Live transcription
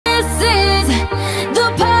This is the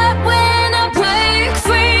part when I break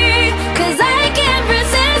free, 'cause I can't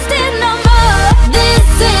resist it no more. This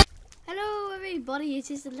is... Hello everybody,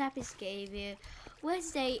 it is the Lapis Game here. Well,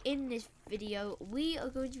 today in this video we are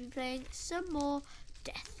going to be playing some more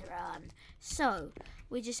Death Run. So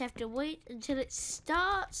we just have to wait until it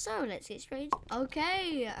starts. So let's get straight.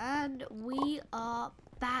 Okay, and we are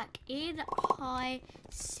back in High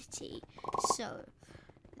City. So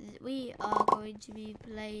we are going to be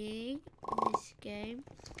playing this game,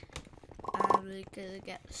 and we're gonna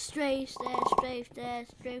get strafe there, strafe there,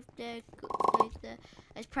 strafe there, strafe there.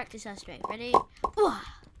 Let's practice our strafe. Ready? Ooh,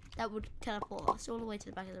 that would teleport us all the way to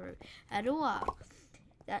the back of the room. And wow,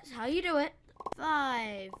 that's how you do it.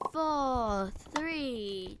 5, 4,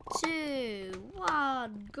 3, 2,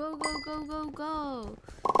 1. Go, go, go, go, go.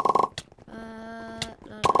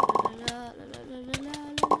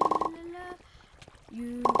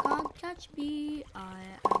 You can't catch me. I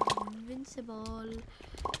am invincible.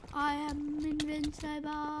 I am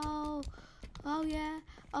invincible. Oh yeah,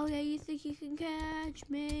 you think you can catch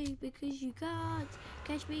me because you can't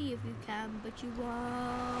catch me if you can, but you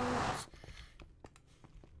won't.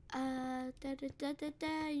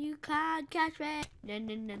 You can't catch me.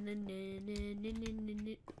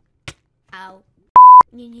 Ow.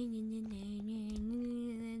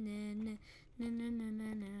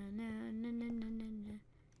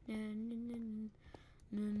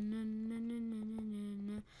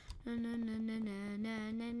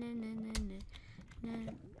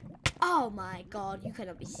 Oh my god, you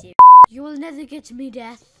cannot be serious. You will never get to me,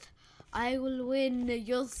 Death. I will win,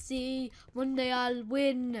 you'll see. One day I'll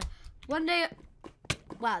win. One day...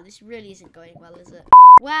 Wow, this really isn't going well, is it?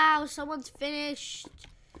 Wow, someone's finished.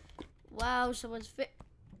 Wow, someone's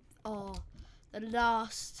Oh, the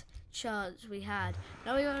last chance we had.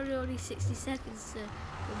 Now we got only 60 seconds to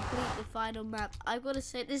complete the final map. I've got to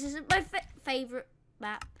say, this isn't my favourite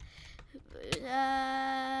map.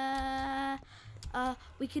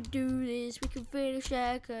 We can do this. We can finish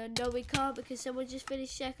second. No, we can't because someone just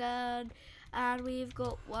finished second. And we've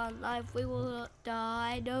got one life. We will not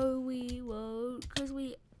die. No, we won't. Because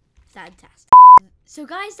we... Fantastic. So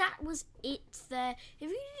guys, that was it there. If you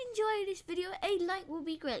did enjoy this video, a like will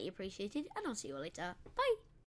be greatly appreciated. And I'll see you all later. Bye.